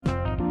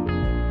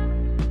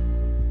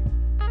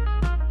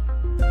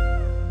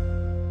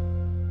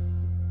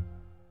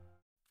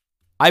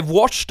I've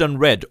watched and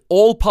read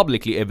all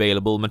publicly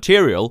available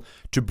material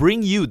to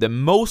bring you the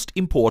most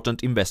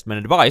important investment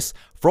advice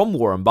from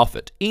Warren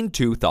Buffett in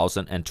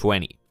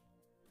 2020.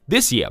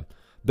 This year,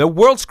 the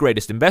world's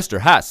greatest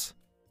investor has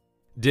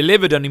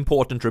delivered an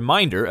important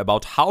reminder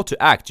about how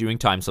to act during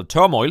times of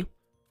turmoil,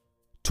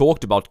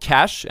 talked about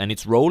cash and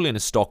its role in a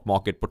stock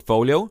market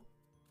portfolio,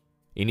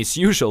 in his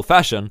usual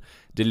fashion,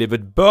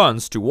 delivered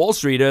burns to Wall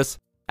Streeters,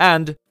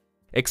 and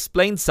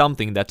explained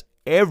something that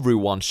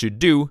everyone should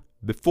do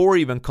before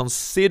even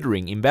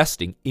considering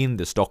investing in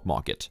the stock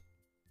market.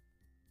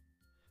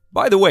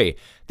 By the way,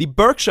 the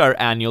Berkshire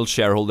annual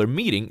shareholder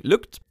meeting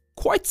looked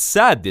quite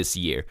sad this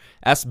year,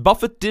 as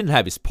Buffett didn't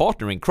have his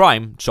partner in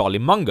crime, Charlie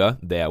Munger,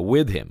 there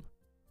with him.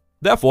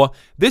 Therefore,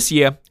 this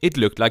year it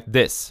looked like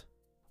this,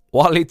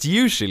 while it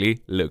usually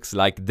looks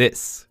like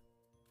this.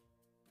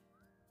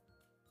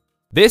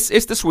 This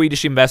is the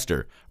Swedish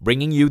Investor,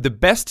 bringing you the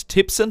best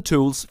tips and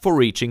tools for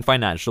reaching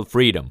financial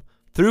freedom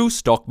through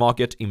stock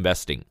market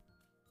investing.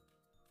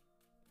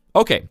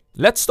 Okay,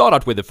 let's start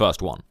out with the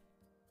first one.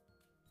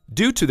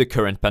 Due to the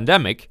current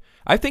pandemic,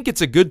 I think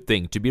it's a good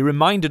thing to be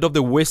reminded of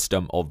the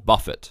wisdom of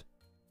Buffett.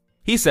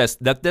 He says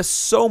that there's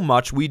so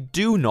much we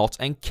do not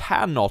and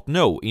cannot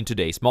know in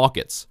today's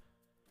markets.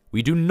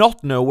 We do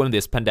not know when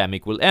this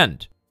pandemic will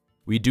end.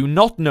 We do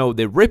not know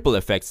the ripple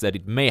effects that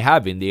it may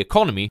have in the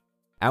economy,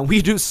 and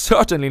we do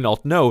certainly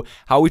not know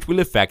how it will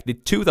affect the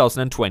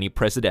 2020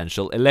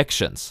 presidential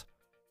elections.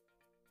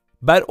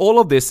 But all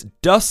of this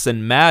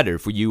doesn't matter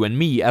for you and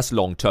me as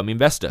long-term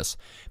investors,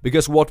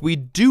 because what we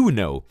do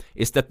know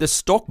is that the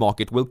stock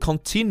market will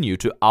continue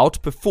to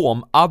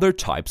outperform other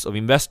types of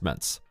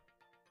investments.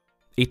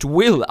 It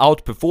will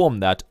outperform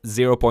that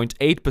 0.8%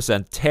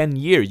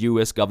 10-year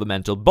US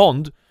governmental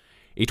bond,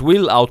 it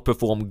will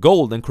outperform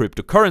gold and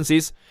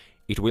cryptocurrencies,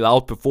 it will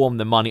outperform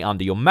the money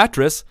under your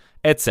mattress,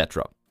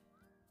 etc.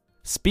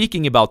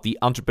 Speaking about the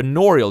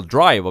entrepreneurial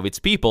drive of its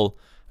people,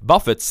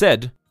 Buffett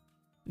said,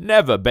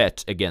 "Never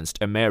bet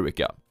against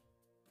America."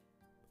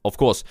 Of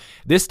course,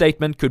 this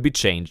statement could be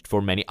changed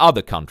for many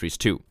other countries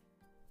too.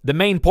 The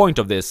main point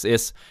of this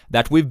is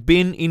that we've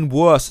been in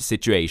worse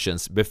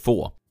situations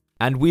before,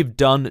 and we've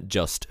done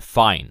just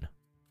fine.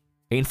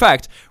 In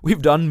fact,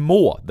 we've done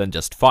more than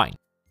just fine.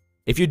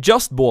 If you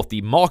just bought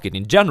the market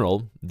in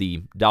general,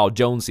 the Dow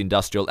Jones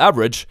Industrial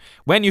Average,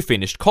 when you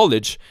finished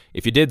college,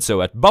 if you did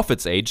so at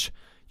Buffett's age,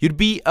 you'd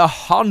be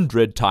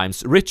 100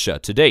 times richer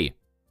today.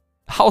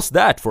 How's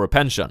that for a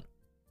pension?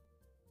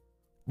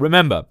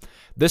 Remember,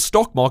 the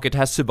stock market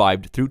has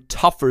survived through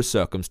tougher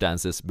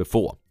circumstances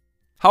before.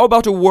 How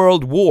about a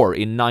world war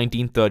in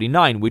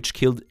 1939 which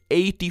killed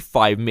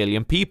 85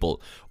 million people,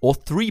 or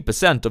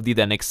 3% of the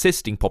then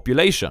existing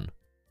population?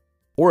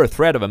 Or a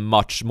threat of a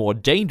much more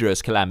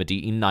dangerous calamity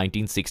in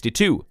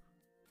 1962?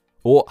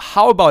 Or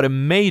how about a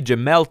major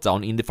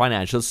meltdown in the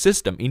financial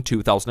system in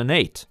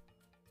 2008?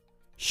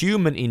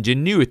 Human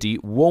ingenuity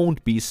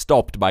won't be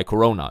stopped by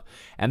Corona,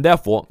 and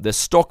therefore the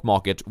stock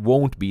market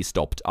won't be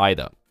stopped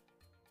either.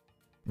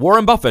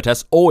 Warren Buffett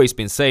has always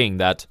been saying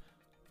that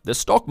the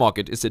stock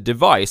market is a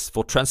device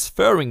for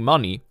transferring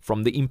money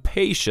from the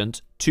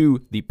impatient to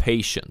the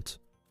patient.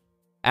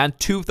 And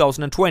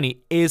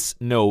 2020 is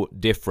no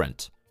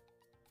different.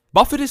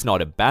 Buffett is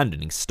not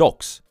abandoning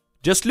stocks.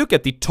 Just look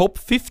at the top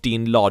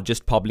 15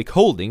 largest public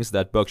holdings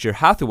that Berkshire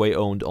Hathaway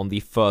owned on the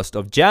 1st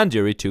of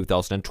January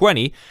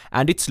 2020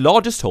 and its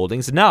largest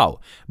holdings now,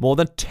 more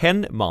than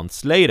 10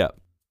 months later.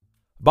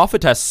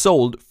 Buffett has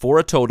sold for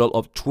a total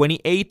of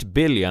 28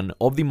 billion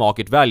of the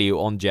market value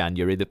on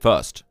January the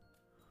 1st.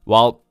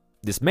 While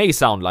this may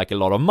sound like a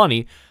lot of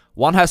money,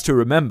 one has to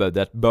remember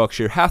that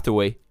Berkshire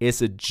Hathaway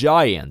is a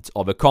giant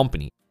of a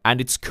company, and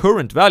its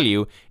current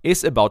value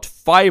is about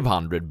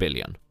 500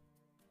 billion.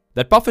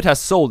 That Buffett has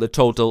sold a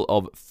total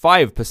of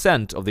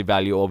 5% of the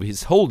value of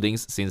his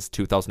holdings since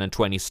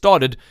 2020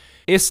 started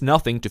is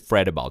nothing to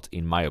fret about,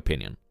 in my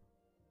opinion.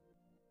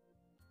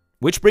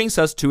 Which brings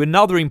us to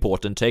another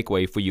important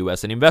takeaway for you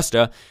as an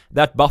investor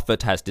that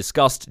Buffett has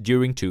discussed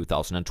during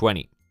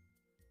 2020.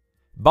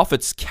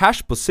 Buffett's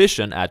cash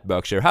position at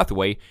Berkshire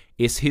Hathaway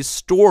is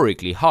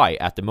historically high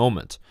at the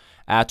moment,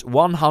 at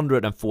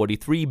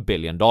 $143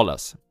 billion.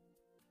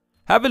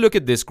 Have a look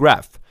at this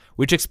graph,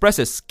 which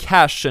expresses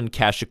cash and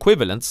cash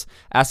equivalents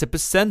as a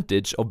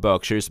percentage of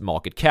Berkshire's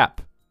market cap.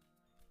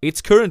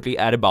 It's currently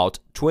at about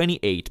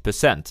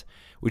 28%,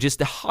 which is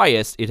the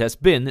highest it has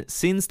been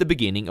since the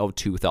beginning of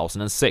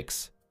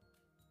 2006.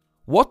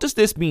 What does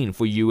this mean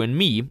for you and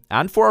me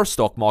and for our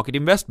stock market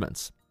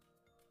investments?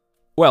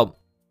 Well,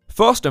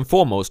 first and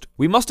foremost,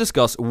 we must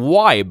discuss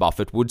why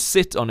Buffett would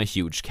sit on a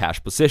huge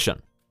cash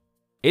position.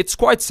 It's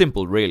quite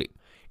simple, really.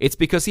 It's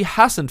because he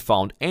hasn't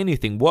found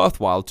anything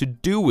worthwhile to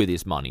do with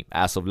his money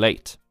as of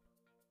late.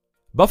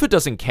 Buffett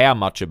doesn't care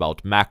much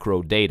about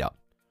macro data.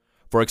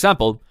 For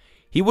example,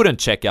 he wouldn't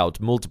check out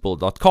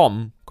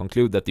multiple.com,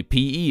 conclude that the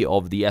PE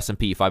of the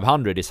S&P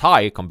 500 is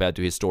high compared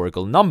to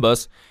historical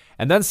numbers,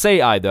 and then say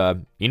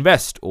either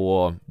invest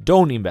or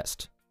don't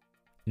invest.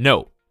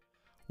 No.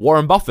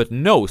 Warren Buffett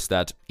knows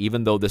that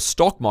even though the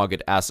stock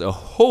market as a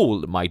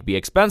whole might be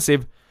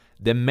expensive,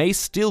 there may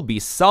still be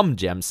some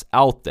gems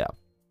out there.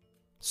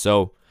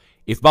 So,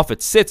 if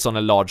Buffett sits on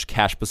a large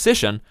cash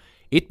position,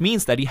 it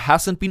means that he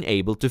hasn't been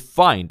able to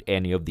find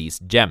any of these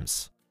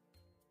gems.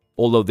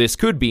 Although this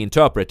could be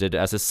interpreted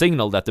as a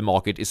signal that the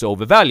market is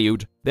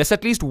overvalued, there's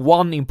at least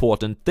one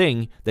important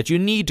thing that you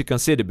need to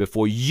consider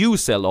before you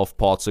sell off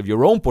parts of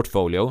your own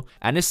portfolio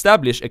and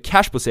establish a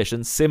cash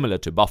position similar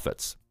to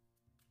Buffett's.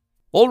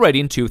 Already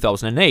in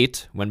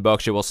 2008, when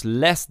Berkshire was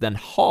less than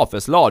half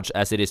as large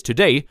as it is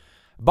today,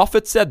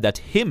 Buffett said that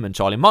him and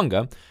Charlie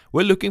Munger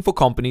were looking for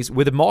companies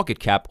with a market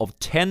cap of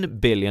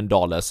 $10 billion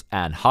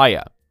and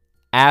higher,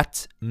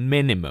 at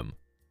minimum.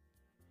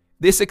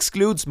 This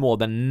excludes more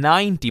than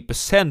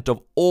 90%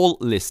 of all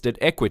listed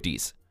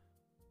equities.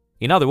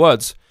 In other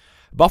words,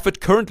 Buffett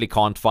currently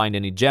can't find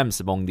any gems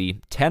among the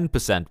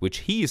 10% which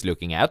he is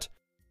looking at,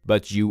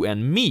 but you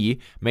and me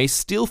may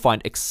still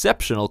find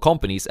exceptional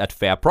companies at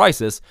fair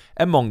prices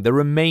among the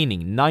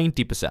remaining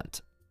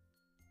 90%.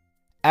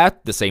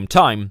 At the same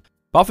time,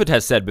 Buffett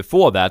has said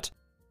before that,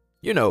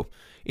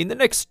 in the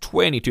next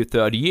 20 to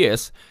 30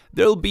 years,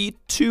 there'll be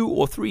 2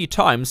 or 3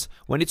 times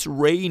when it's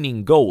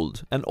raining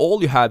gold and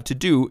all you have to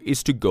do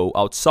is to go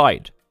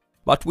outside.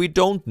 But we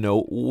don't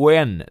know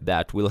when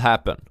that will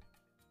happen.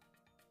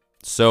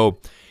 So,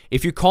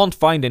 if you can't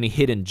find any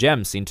hidden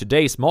gems in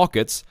today's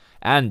markets,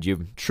 and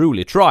you've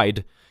truly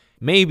tried,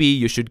 maybe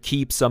you should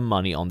keep some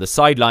money on the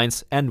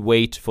sidelines and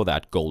wait for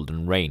that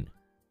golden rain.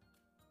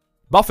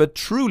 Buffett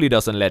truly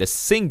doesn't let a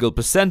single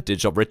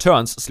percentage of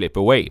returns slip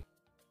away.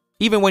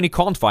 Even when he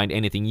can't find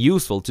anything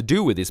useful to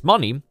do with his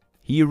money,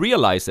 he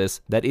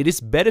realizes that it is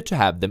better to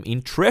have them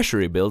in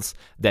treasury bills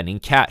than in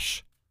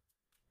cash.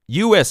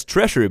 US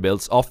treasury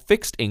bills are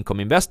fixed income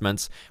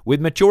investments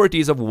with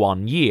maturities of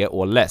 1 year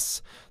or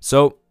less,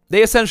 so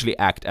they essentially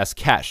act as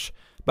cash,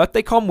 but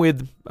they come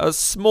with a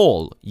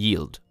small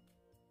yield.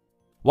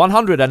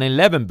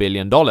 $111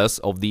 billion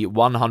of the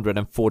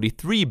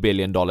 $143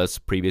 billion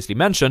previously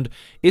mentioned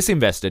is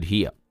invested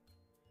here.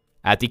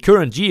 At the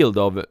current yield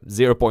of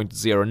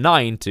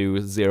 0.09 to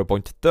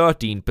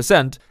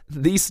 0.13%,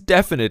 these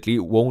definitely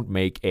won't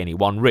make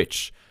anyone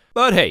rich.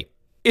 But hey,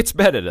 it's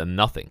better than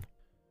nothing.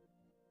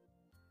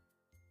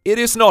 It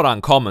is not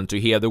uncommon to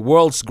hear the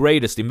world's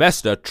greatest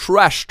investor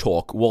trash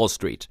talk Wall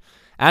Street,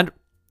 and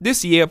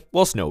this year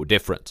was no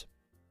different.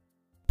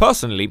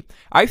 Personally,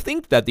 I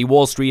think that the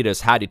Wall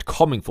Streeters had it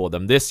coming for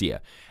them this year,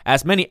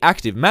 as many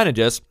active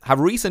managers have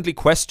recently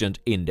questioned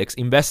index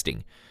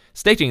investing,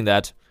 stating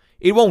that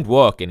it won't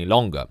work any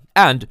longer,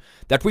 and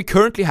that we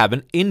currently have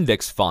an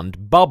index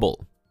fund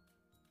bubble.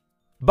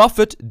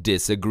 Buffett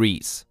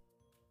disagrees.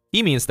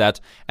 He means that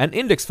an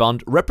index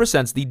fund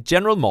represents the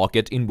general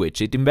market in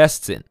which it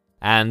invests in,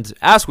 and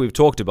as we've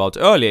talked about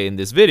earlier in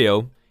this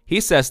video,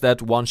 he says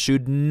that one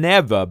should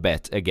never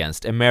bet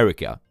against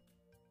America.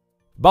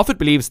 Buffett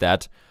believes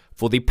that,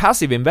 for the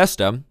passive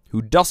investor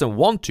who doesn't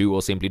want to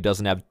or simply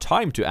doesn't have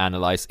time to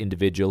analyze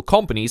individual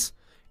companies,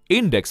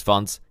 index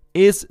funds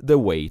is the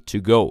way to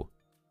go.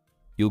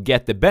 You'll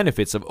get the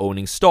benefits of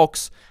owning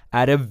stocks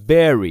at a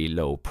very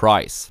low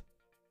price.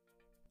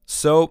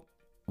 So,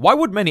 why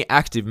would many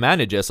active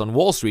managers on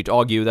Wall Street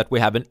argue that we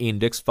have an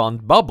index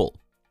fund bubble?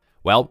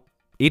 Well,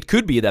 it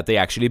could be that they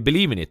actually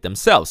believe in it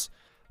themselves,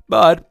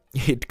 but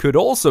it could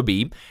also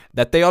be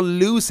that they are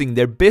losing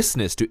their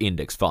business to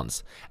index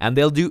funds, and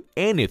they'll do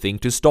anything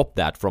to stop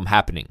that from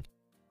happening.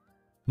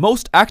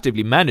 Most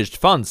actively managed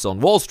funds on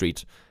Wall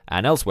Street,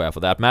 and elsewhere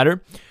for that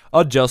matter,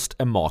 are just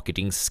a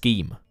marketing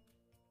scheme.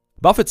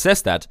 Buffett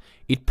says that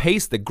it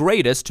pays the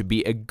greatest to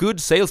be a good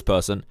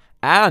salesperson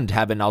and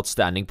have an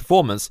outstanding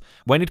performance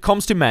when it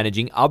comes to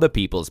managing other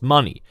people's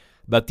money,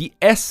 but the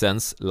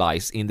essence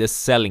lies in the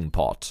selling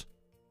part.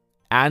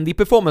 And the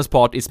performance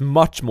part is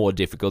much more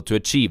difficult to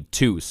achieve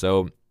too,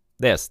 so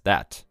there's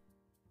that.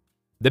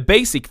 The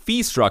basic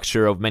fee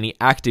structure of many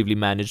actively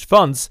managed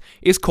funds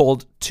is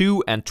called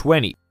 2 and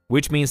 20,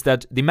 which means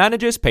that the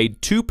manager is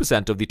paid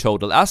 2% of the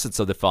total assets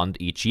of the fund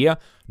each year,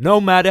 no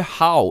matter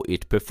how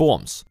it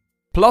performs,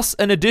 plus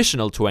an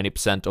additional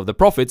 20% of the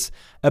profits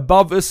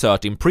above a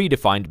certain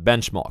predefined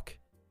benchmark.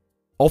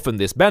 Often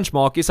this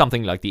benchmark is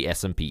something like the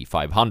S&P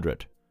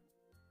 500.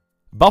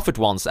 Buffett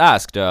once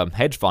asked a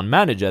hedge fund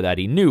manager that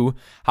he knew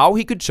how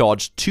he could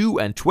charge 2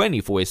 and 20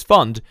 for his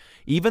fund,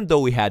 even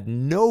though he had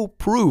no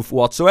proof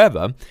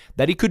whatsoever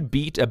that he could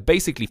beat a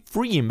basically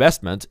free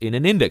investment in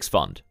an index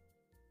fund.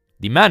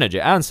 The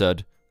manager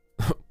answered,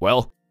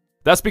 "Well,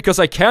 that's because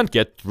I can't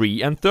get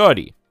 3 and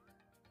 30.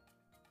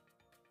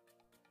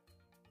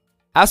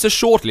 As a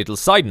short little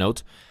side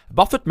note,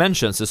 Buffett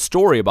mentions a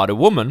story about a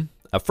woman,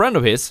 a friend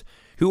of his,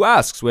 who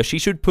asks where she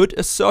should put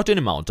a certain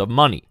amount of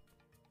money.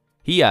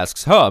 He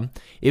asks her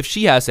if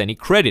she has any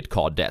credit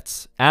card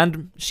debts,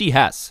 and she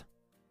has.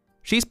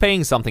 She's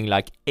paying something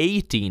like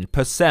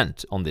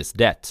 18% on this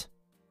debt.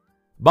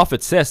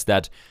 Buffett says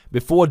that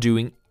before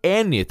doing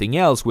anything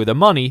else with her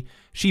money,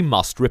 she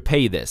must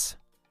repay this.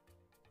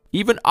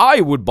 Even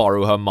I would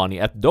borrow her money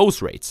at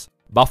those rates,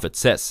 Buffett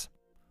says.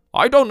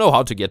 I don't know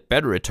how to get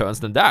better returns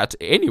than that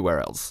anywhere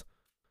else.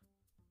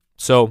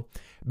 So,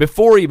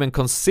 Before even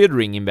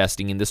considering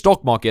investing in the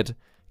stock market,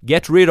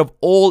 get rid of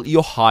all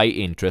your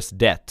high-interest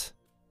debt.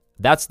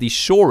 That's the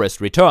surest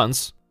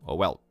returns, or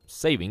well,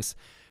 savings,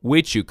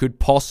 which you could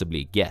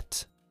possibly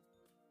get.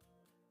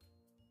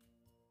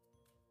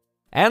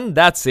 And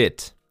that's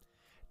it.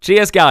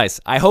 Cheers guys,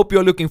 I hope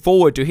you're looking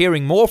forward to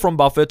hearing more from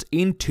Buffett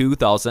in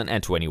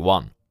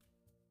 2021.